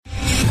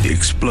the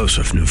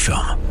explosive new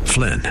film,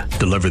 Flynn,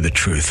 Deliver the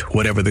Truth,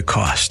 Whatever the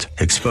Cost,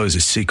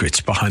 exposes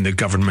secrets behind the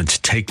government's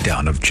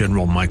takedown of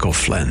General Michael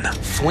Flynn.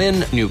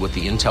 Flynn knew what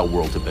the intel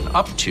world had been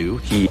up to.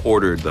 He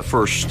ordered the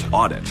first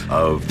audit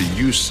of the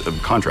use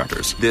of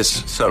contractors.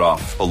 This set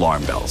off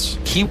alarm bells.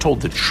 He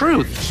told the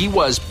truth. He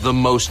was the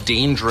most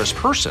dangerous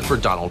person for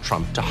Donald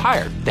Trump to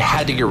hire. They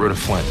had to get rid of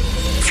Flynn.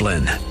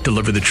 Flynn,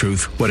 Deliver the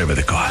Truth, Whatever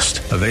the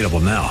Cost. Available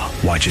now.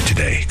 Watch it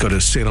today. Go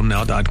to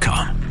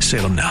salemnow.com.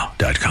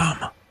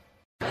 salemnow.com.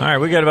 All right,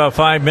 we got about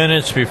 5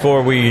 minutes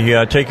before we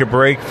take a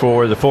break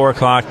for the 4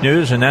 o'clock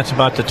news, and that's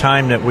about the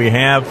time that we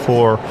have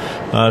for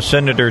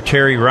Senator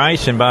Terry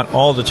Rice and about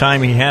all the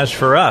time he has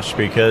for us,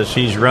 because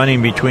he's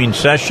running between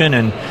session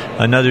and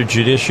another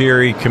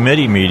Judiciary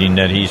Committee meeting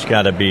that he's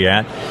got to be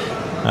at.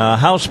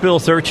 House Bill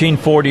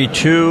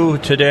 1342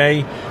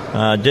 today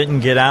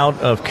didn't get out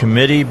of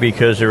committee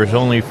because there was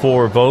only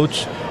 4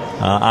 votes.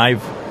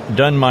 I've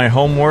done my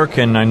homework,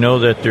 and I know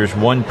that there's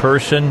one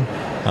person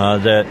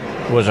that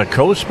was a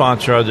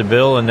co-sponsor of the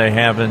bill, and they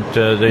haven't.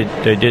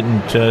 They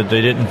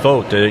didn't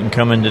vote. They didn't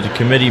come into the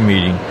committee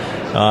meeting.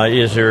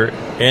 Is there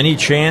any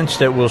chance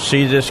that we'll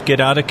see this get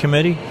out of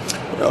committee?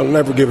 I'll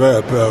never give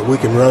up. We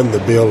can run the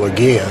bill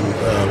again.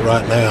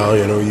 Right now,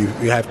 you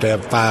have to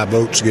have 5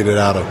 votes to get it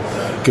out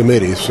of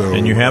committee. So,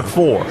 and you have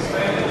 4.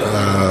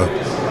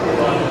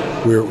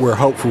 We're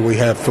hopeful we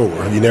have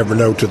 4. You never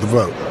know to the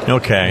vote.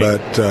 Okay,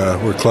 but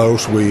we're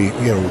close. We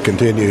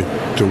continue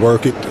to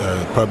work it.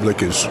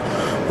 Public is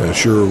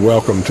sure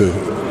welcome to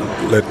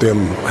let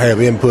them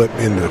have input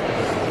into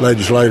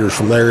legislators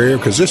from their area,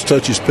 because this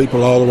touches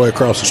people all the way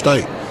across the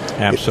state.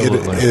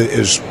 Absolutely.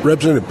 As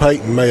Representative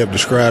Payton may have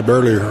described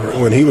earlier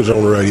when he was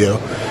on the radio,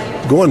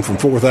 going from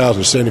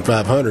 4,000 to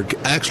 7,500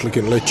 actually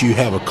can let you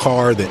have a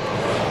car that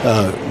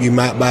you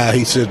might buy,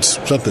 he said,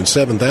 something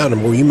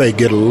 7,000, where you may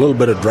get a little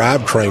bit of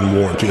drivetrain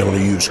warranty on a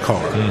used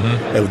car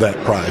at that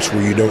price,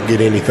 where you don't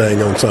get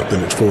anything on something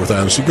that's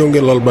 4,000. So you're going to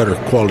get a little better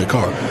quality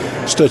car.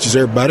 This touches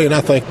everybody, and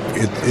I think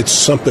it's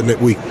something that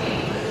we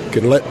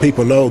can let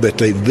people know that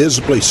they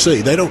visibly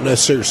see. They don't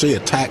necessarily see a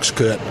tax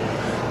cut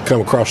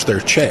come across their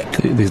check.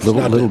 These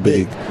little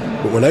big.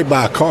 But when they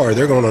buy a car,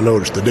 they're going to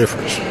notice the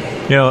difference.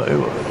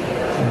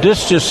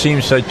 This just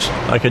seems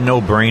like a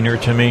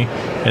no-brainer to me,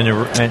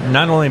 and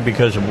not only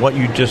because of what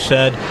you just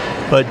said,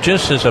 but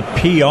just as a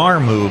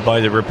PR move by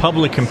the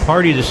Republican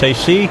Party to say,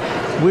 see,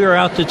 we're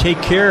out to take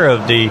care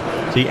of the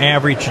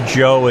average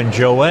Joe and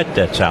Joette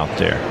that's out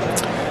there.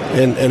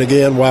 And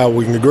again, while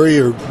we can agree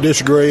or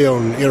disagree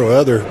on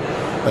other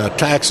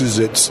taxes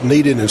that's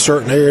needed in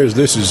certain areas,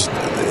 this is,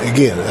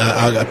 again,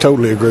 I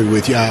totally agree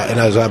with you.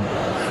 And as I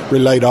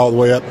relayed all the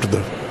way up to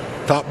the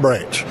top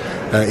branch,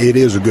 it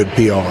is a good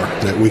PR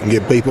that we can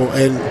give people.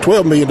 And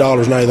 $12 million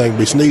is not anything to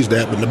be sneezed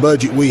at, but in the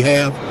budget we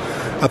have,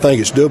 I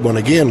think it's doable. And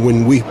again,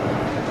 when we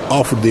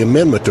offered the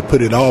amendment to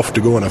put it off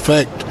to go in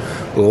effect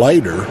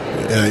later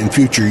in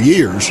future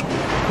years,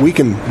 we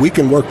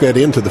can work that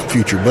into the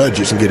future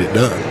budgets and get it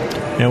done.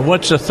 Now,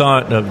 what's the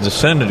thought of the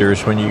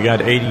senators when you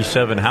got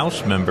 87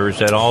 House members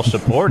that all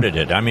supported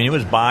it? I mean, it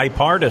was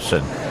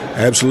bipartisan.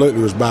 Absolutely,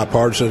 it was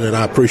bipartisan, and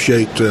I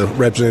appreciate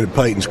Representative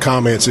Payton's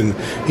comments. And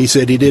he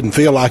said he didn't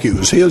feel like it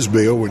was his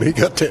bill when he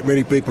got that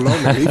many people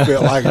on it. He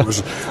felt like it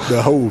was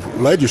the whole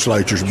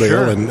legislature's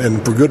bill, sure.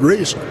 and for good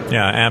reason.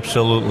 Yeah,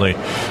 absolutely.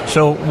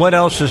 So what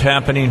else is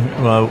happening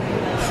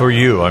for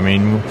you? I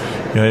mean,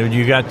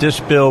 you got this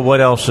bill. What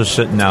else is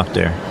sitting out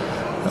there?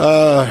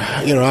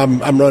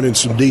 I'm running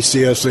some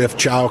DCSF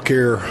child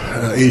care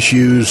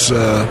issues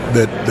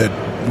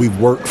that we've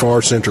worked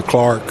for. Senator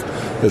Clark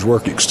has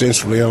worked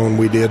extensively on.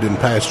 We did in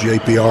past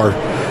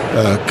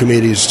JPR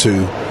committees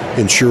to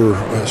ensure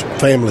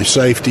family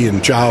safety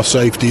and child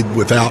safety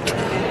without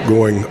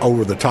going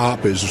over the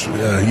top, as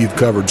you've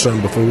covered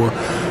some before,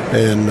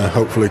 and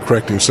hopefully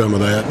correcting some of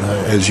that.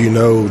 As you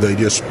know, they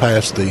just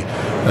passed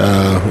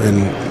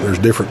and there's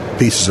different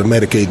pieces of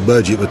Medicaid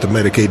budget, but the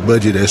Medicaid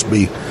budget,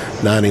 SB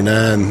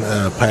 99,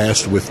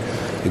 passed with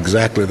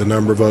exactly the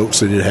number of votes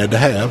that it had to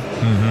have.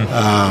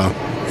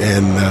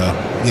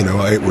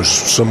 It was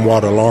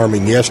somewhat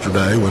alarming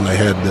yesterday when they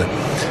had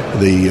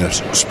the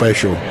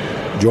special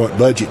joint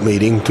budget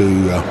meeting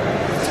to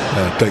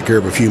take care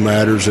of a few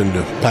matters and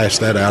to pass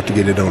that out to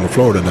get it on the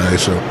floor today.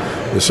 So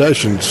the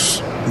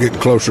session's getting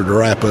closer to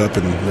wrap up,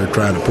 and they're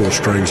trying to pull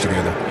strings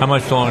together. How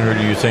much longer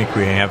do you think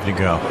we have to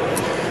go?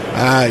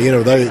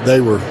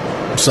 They were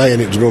saying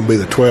it was going to be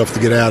the 12th to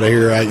get out of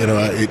here.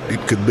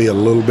 It could be a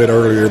little bit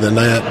earlier than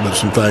that, but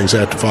some things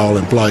have to fall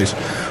in place.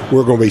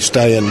 We're going to be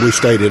staying. We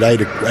stayed at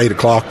 8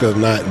 o'clock the other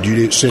night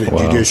in Senate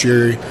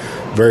Judiciary.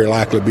 Very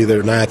likely to be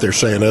there tonight. They're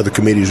saying other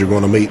committees are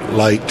going to meet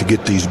late to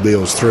get these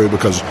bills through,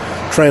 because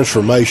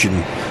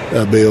transformation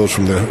bills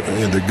from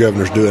the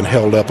governor's doing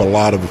held up a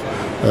lot of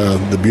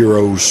the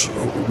Bureau's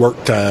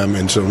work time,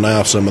 and so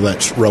now some of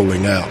that's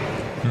rolling out.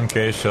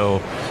 Okay,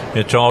 so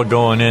it's all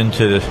going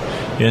into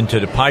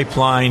the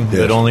pipeline, yes.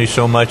 But only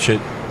so much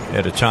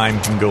at a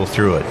time can go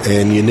through it.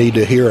 And you need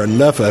to hear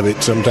enough of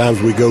it.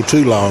 Sometimes we go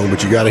too long,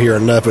 but you got to hear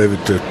enough of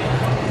it to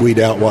weed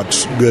out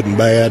what's good and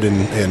bad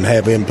and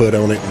have input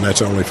on it, and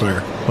that's only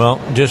fair. Well,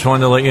 just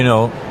wanted to let you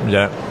know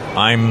that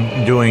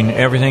I'm doing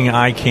everything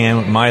I can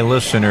with my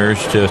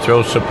listeners to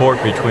throw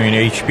support between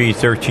HB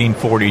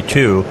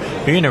 1342.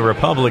 Being a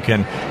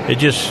Republican, it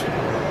just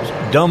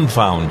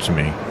dumbfounds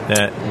me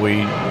that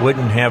we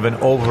wouldn't have an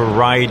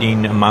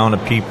overriding amount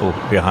of people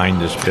behind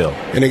this bill.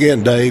 And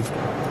again, Dave,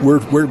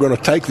 we're going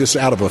to take this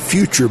out of a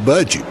future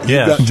budget.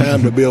 Yes. You've got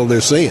time to build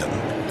this in.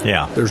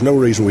 Yeah. There's no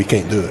reason we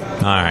can't do it.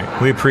 All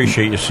right. We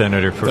appreciate you,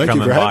 Senator, for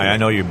coming by. I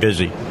know you're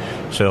busy,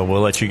 so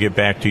we'll let you get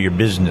back to your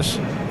business.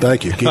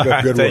 Thank you. Keep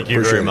up good work. Thank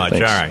you very much.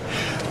 Thanks. All right.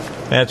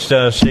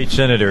 That's State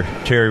Senator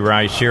Terry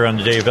Rice here on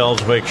the Dave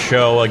Ellswick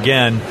Show.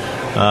 Again,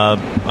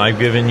 I've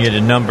given you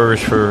the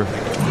numbers for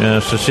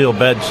Cecile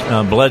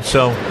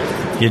Bledsoe.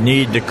 You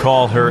need to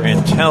call her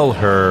and tell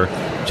her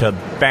to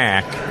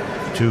back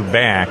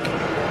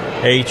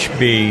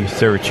HB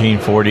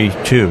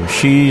 1342.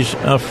 She's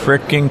a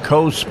frickin'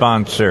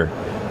 co-sponsor.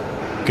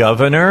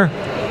 Governor,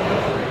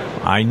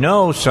 I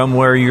know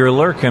somewhere you're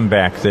lurking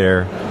back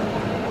there.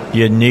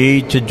 You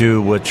need to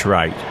do what's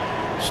right.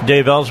 It's the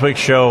Dave Ellswick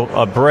Show.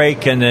 A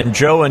break, and then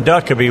Joe and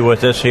Duck will be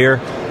with us here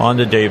on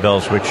the Dave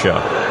Ellswick Show.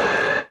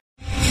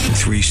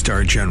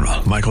 3-star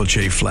General Michael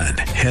J. Flynn,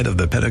 head of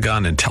the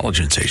Pentagon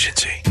Intelligence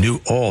Agency, knew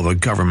all the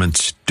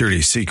government's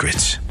dirty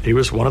secrets. He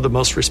was one of the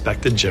most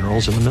respected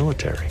generals in the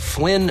military.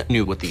 Flynn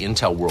knew what the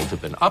intel world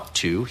had been up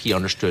to. He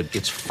understood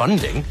its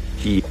funding.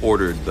 He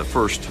ordered the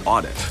first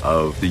audit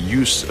of the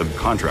use of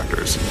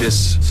contractors.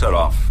 This set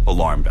off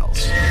alarm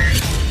bells.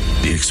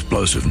 The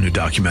explosive new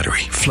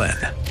documentary, Flynn,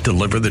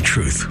 Deliver the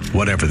Truth,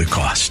 Whatever the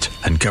Cost,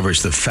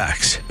 uncovers the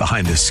facts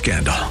behind this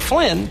scandal.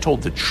 Flynn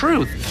told the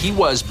truth. He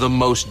was the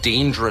most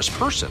dangerous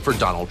person for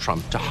Donald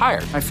Trump to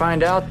hire. I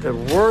find out the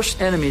worst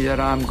enemy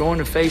that I'm going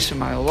to face in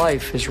my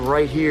life is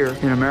right here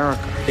in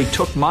America. They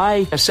took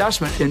my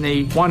assessment and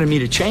they wanted me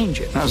to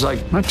change it. And I was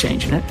like, I'm not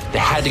changing it. They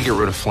had to get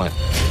rid of Flynn.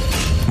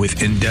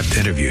 With in-depth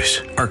interviews,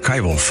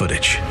 archival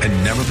footage,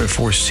 and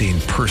never-before-seen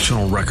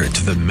personal records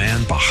of the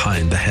man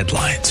behind the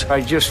headlines.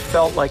 I just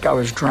felt like I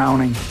was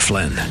drowning.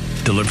 Flynn,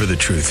 Deliver the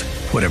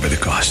Truth, Whatever the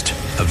Cost.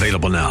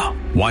 Available now.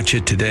 Watch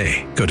it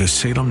today. Go to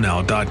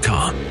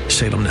salemnow.com.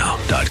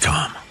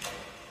 salemnow.com.